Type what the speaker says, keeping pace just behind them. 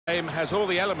Game has all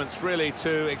the elements really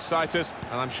to excite us,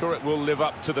 and I'm sure it will live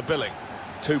up to the billing.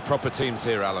 Two proper teams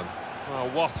here, Alan. Well,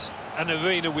 what an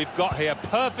arena we've got here,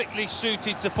 perfectly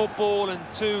suited to football, and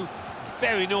two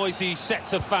very noisy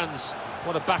sets of fans.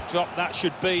 What a backdrop that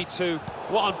should be to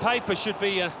what on paper should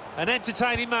be an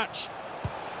entertaining match.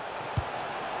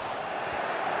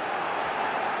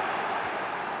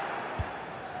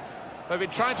 They've been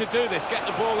trying to do this, get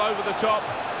the ball over the top.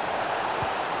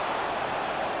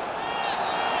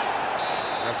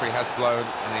 Referee has blown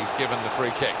and he's given the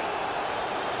free kick.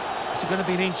 Is it going to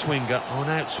be an in-swinger or an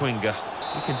out-swinger?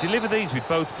 You can deliver these with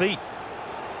both feet.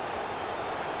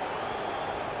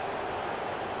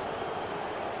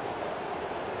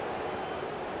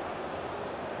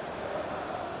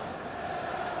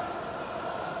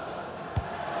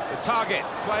 The target,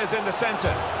 players in the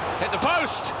centre, hit the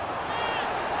post!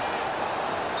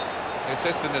 The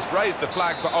assistant has raised the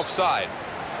flag for offside.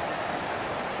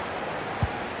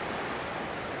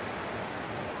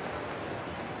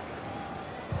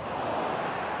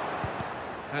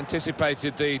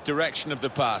 Anticipated the direction of the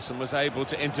pass and was able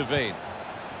to intervene.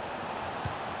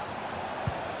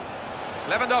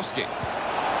 Lewandowski.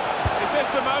 Is this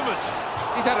the moment?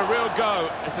 He's had a real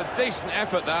go. It's a decent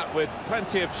effort, that, with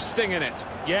plenty of sting in it.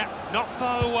 Yeah, not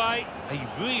far away. He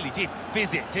really did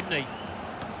fizz it, didn't he?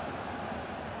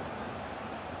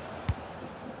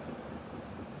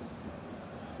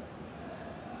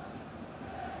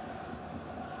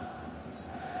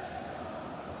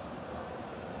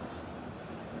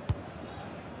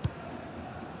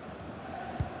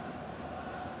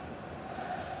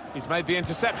 He's made the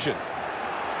interception.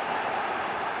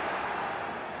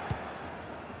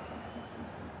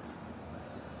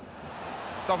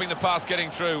 Stopping the pass getting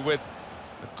through with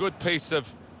a good piece of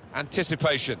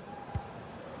anticipation.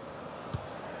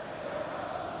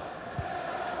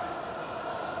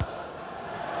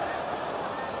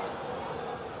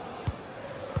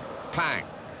 Pang.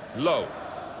 Low.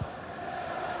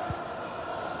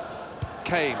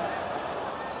 Kane.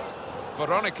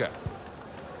 Veronica.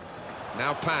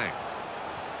 Now Pang.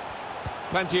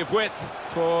 Plenty of width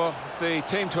for the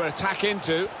team to attack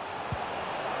into.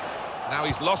 Now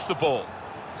he's lost the ball.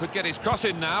 Could get his cross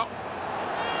in now.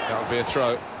 That would be a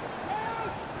throw.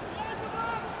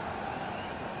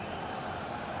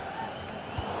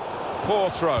 Poor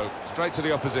throw, straight to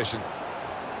the opposition.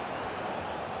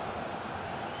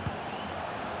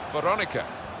 Veronica.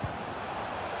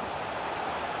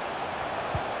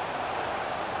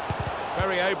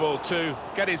 Very able to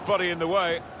get his body in the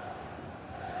way.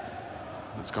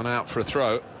 It's gone out for a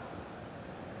throw.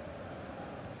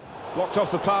 Blocked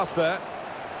off the pass there.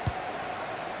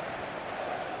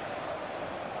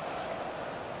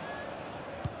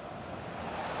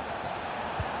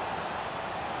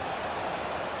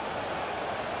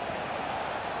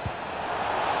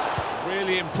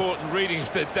 Really important reading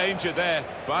of the danger there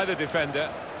by the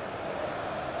defender.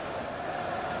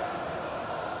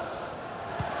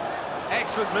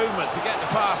 Excellent movement to get the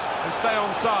pass and stay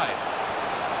onside.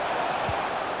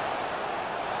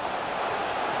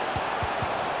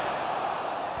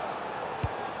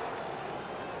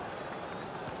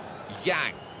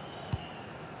 Yang.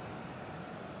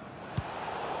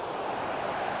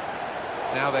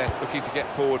 Now they're looking to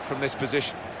get forward from this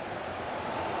position.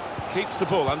 Keeps the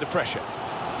ball under pressure.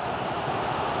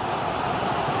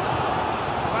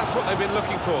 That's what they've been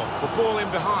looking for, the ball in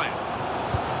behind.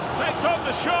 Takes on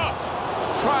the shot!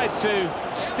 Tried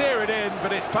to steer it in,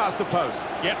 but it's past the post.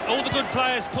 Yeah, all the good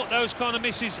players put those kind of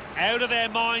misses out of their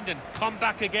mind and come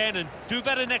back again and do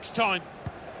better next time.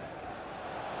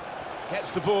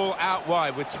 Gets the ball out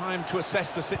wide with time to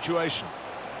assess the situation.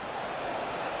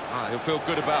 He'll feel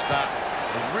good about that.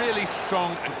 A really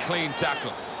strong and clean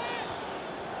tackle.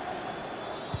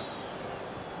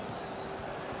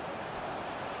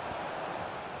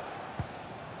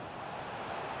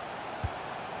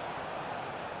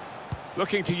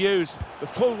 Looking to use the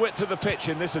full width of the pitch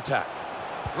in this attack.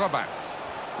 Robert.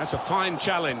 That's a fine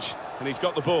challenge, and he's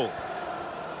got the ball.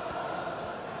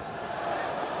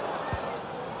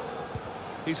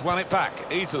 He's won it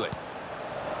back easily.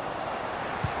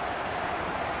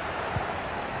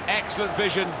 Excellent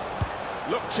vision.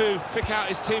 Look to pick out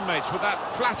his teammates with that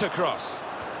flatter cross.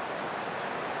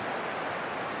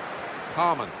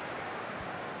 Harman.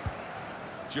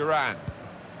 Duran.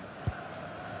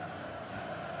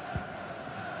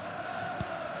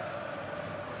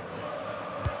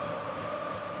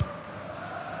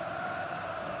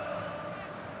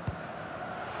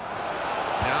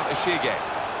 Now Ishige.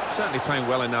 Certainly playing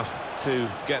well enough to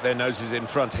get their noses in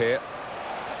front here.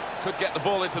 Could get the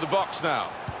ball into the box now.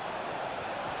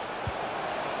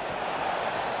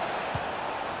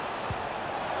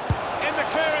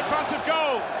 front of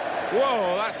goal.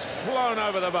 Whoa, that's flown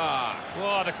over the bar.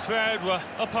 Well, the crowd were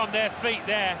up on their feet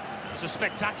there. It was a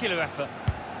spectacular effort.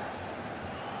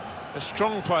 A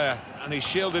strong player, and he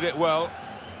shielded it well.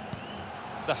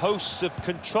 The hosts have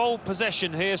controlled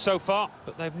possession here so far,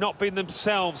 but they've not been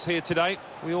themselves here today.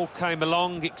 We all came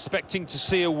along expecting to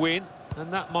see a win,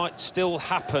 and that might still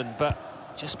happen,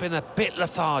 but just been a bit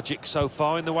lethargic so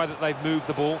far in the way that they've moved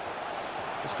the ball.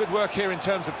 It's good work here in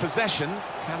terms of possession.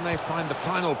 Can they find the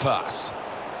final pass?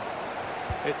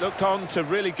 It looked on to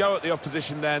really go at the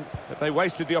opposition then, but they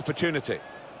wasted the opportunity.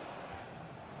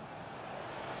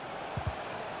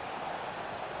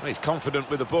 Well, he's confident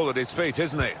with the ball at his feet,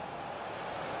 isn't he?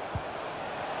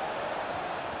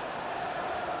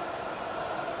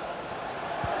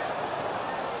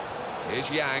 Here's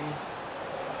Yang.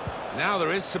 Now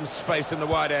there is some space in the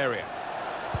wide area.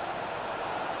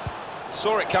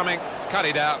 Saw it coming, cut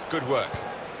it out, good work.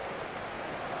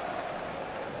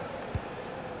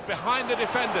 Behind the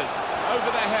defenders,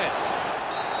 over their heads.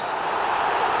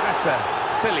 That's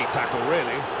a silly tackle,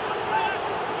 really.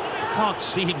 I can't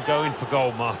see him going for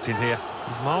goal, Martin, here.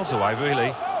 He's miles away,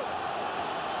 really.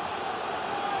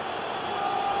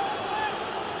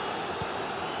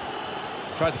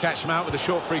 Tried to catch him out with a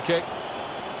short free kick.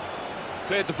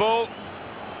 Cleared the ball.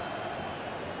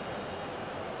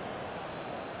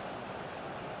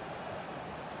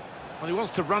 Well, he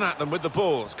wants to run at them with the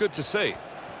ball. It's good to see.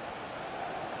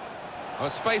 Oh,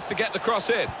 space to get the cross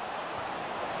in.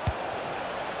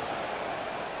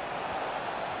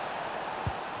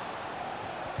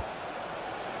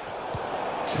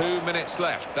 Two minutes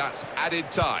left. That's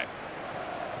added time.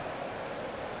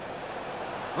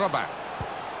 Robert.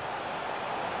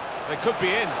 They could be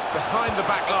in behind the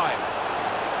back line.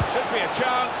 Should be a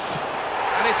chance.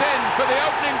 And it's in for the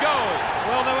opening goal.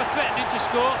 Well, they were threatening to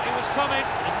score. It was coming,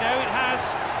 and now it has.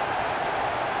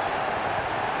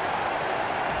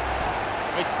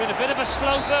 It's been a bit of a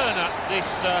slow burner, this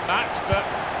match, but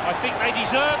I think they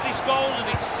deserve this goal, and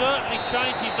it certainly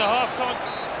changes the half-time.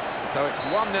 So it's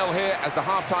 1-0 here as the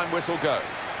half-time whistle goes.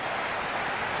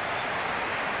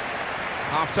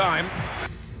 Half-time.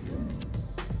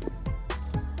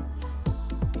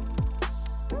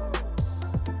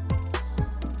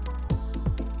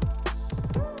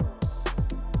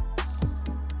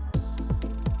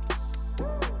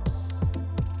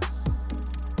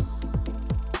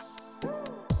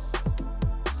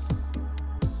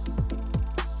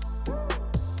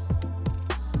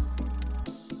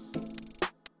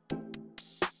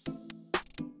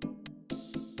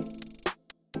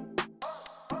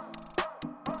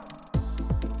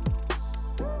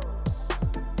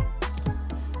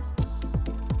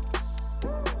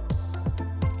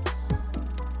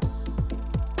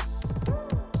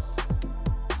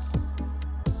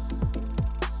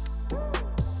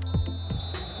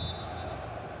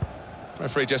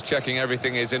 Referee just checking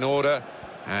everything is in order,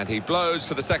 and he blows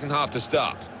for the second half to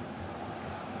start.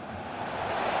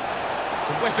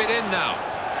 To whip it in now,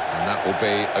 and that will be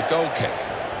a goal kick.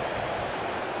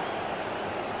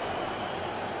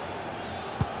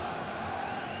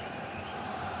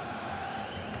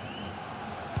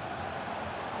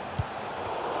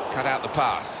 Cut out the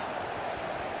pass.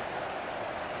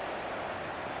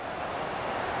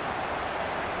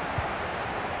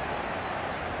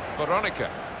 Veronica.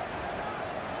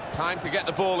 Time to get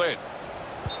the ball in.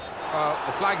 Well,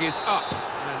 the flag is up,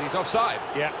 and he's offside.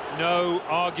 Yeah, no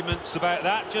arguments about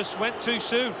that, just went too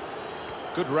soon.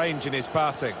 Good range in his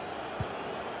passing.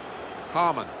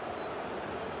 Harman.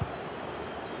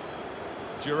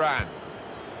 Duran.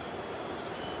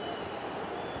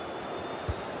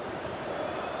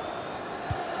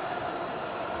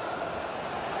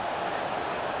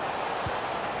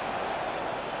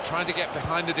 Trying to get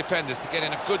behind the defenders to get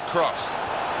in a good cross.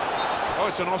 Oh,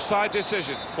 it's an offside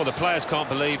decision. Well, the players can't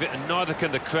believe it, and neither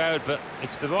can the crowd, but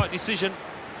it's the right decision.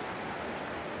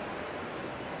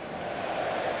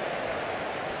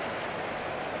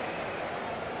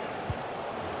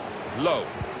 Low.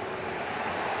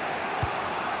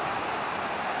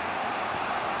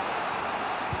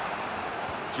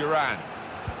 Duran.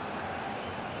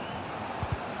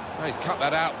 Oh, he's cut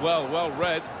that out well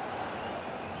read.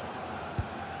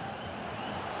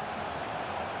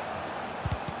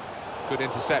 Good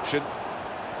interception.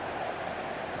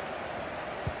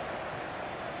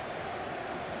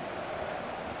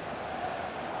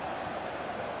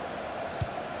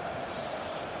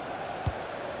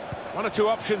 One or two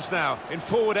options now in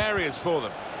forward areas for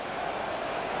them.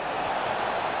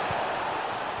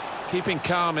 Keeping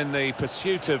calm in the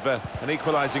pursuit of an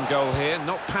equalising goal here,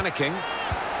 not panicking.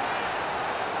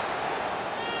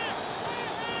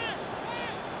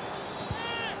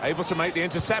 Able to make the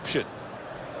interception.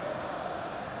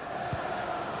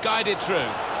 Guided through.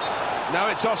 Now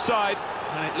it's offside,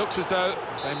 and it looks as though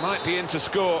they might be in to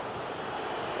score.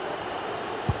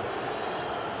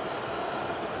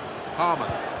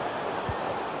 Harman.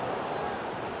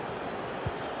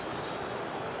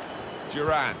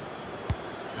 Duran.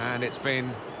 And it's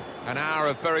been an hour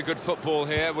of very good football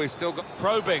here. We've still got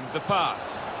probing the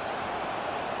pass.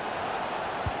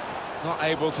 Not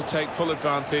able to take full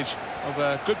advantage of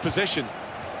a good position.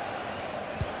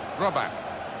 Robert.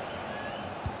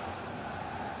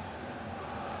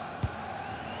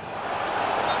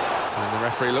 And the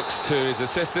referee looks to his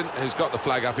assistant, who's got the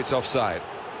flag up. It's offside.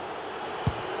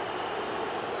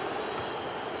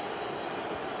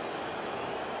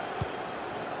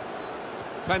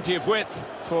 Plenty of width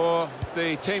for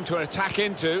the team to attack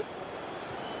into.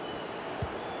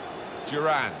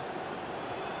 Duran.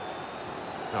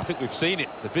 I think we've seen it.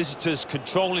 The visitors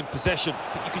controlling possession.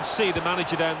 But you can see the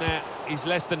manager down there is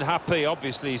less than happy.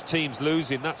 Obviously, his team's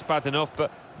losing. That's bad enough.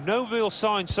 But no real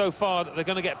sign so far that they're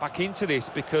going to get back into this,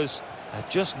 because they're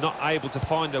just not able to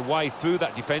find a way through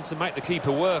that defence and make the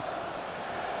keeper work.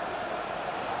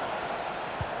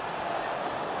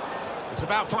 It's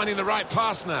about finding the right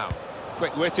pass now.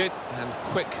 Quick-witted and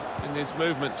quick in his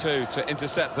movement too to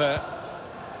intercept there.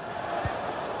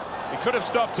 He could have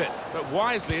stopped it, but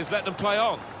wisely has let them play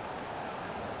on.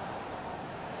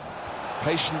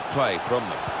 Patient play from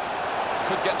them.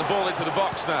 Could get the ball into the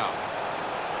box now.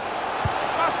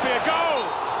 Must be a goal!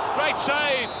 Great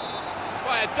save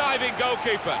by a diving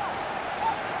goalkeeper.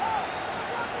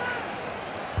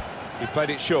 He's played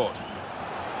it short.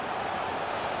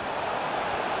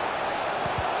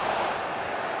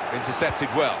 Intercepted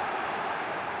well.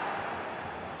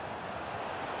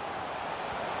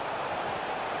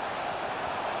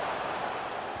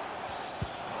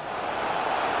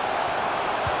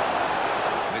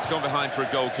 And it's gone behind for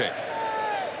a goal kick.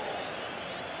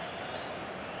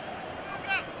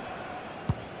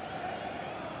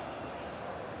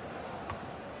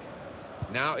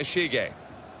 Now Ishige.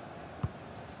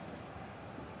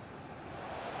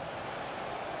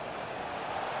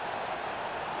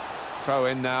 Throw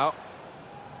in now.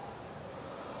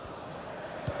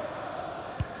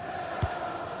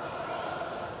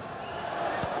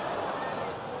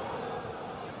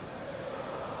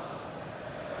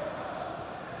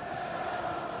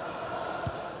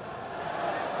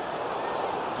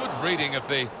 Good reading of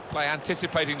the play,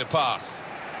 anticipating the pass.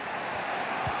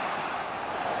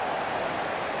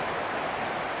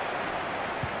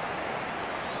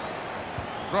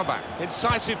 Robert,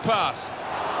 incisive pass.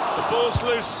 The ball's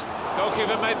loose.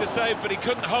 Goalkeeper made the save, but he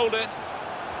couldn't hold it.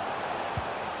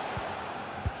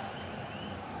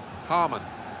 Harman.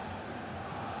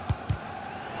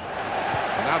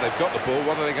 And now they've got the ball,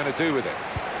 what are they going to do with it?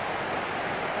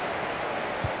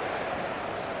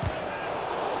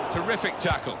 Terrific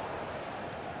tackle.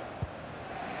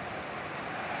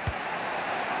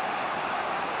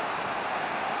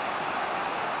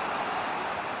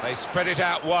 They spread it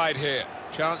out wide here.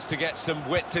 Chance to get some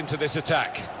width into this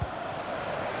attack.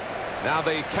 Now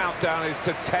the countdown is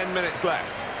to 10 minutes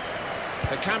left.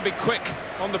 They can be quick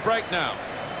on the break now.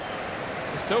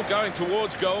 They're still going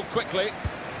towards goal quickly.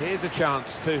 Here's a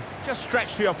chance to just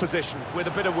stretch the opposition with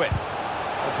a bit of width.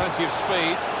 Plenty of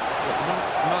speed, but not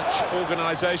much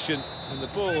organisation. And the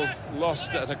ball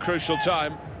lost at a crucial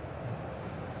time.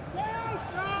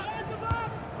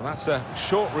 Well, that's a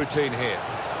short routine here.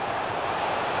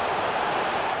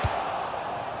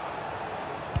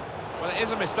 Well, it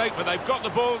is a mistake, but they've got the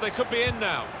ball. They could be in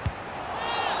now.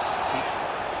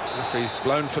 The referee's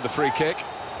blown for the free kick.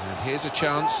 And here's a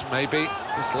chance, maybe,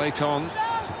 this late on.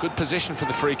 It's a good position for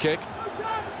the free kick.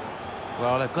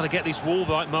 Well, they've got to get this wall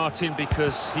right, Martin,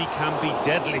 because he can be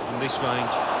deadly from this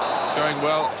range. It's going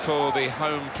well for the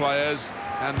home players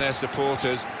and their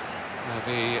supporters.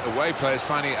 The away players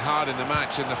finding it hard in the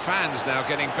match, and the fans now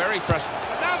getting very frustrated.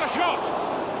 Now the shot!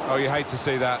 Oh, you hate to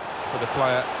see that for the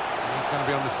player. He's going to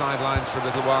be on the sidelines for a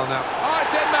little while now. Oh,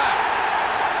 it's in there!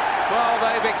 Well,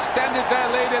 they've extended their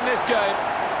lead in this game.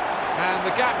 And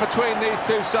the gap between these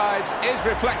two sides is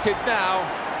reflected now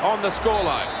on the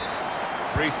scoreline.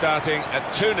 Restarting at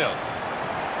 2-0.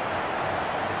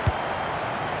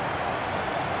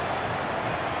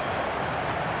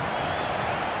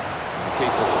 The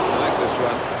keeper can collect this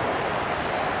one.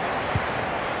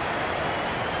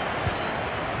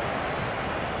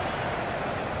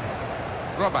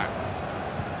 Robert.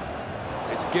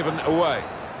 It's given away.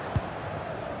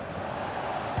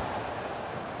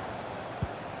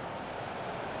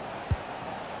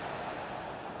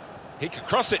 He can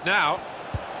cross it now.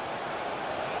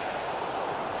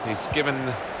 He's given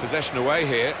possession away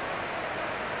here.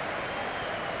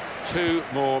 2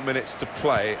 more minutes to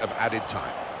play of added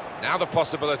time. Now the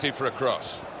possibility for a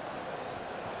cross.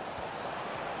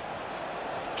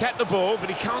 Kept the ball, but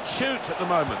he can't shoot at the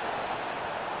moment.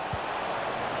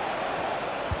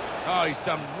 Oh, he's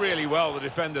done really well, the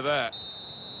defender there.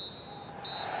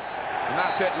 And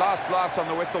that's it, last blast on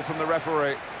the whistle from the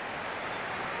referee.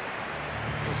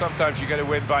 Well, sometimes you get a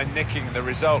win by nicking the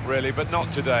result, really, but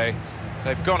not today.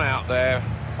 They've gone out there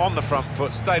on the front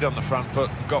foot, stayed on the front foot,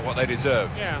 and got what they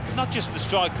deserved. Yeah, not just the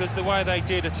strikers, the way they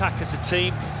did attack as a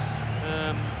team,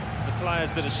 the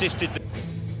players that assisted them.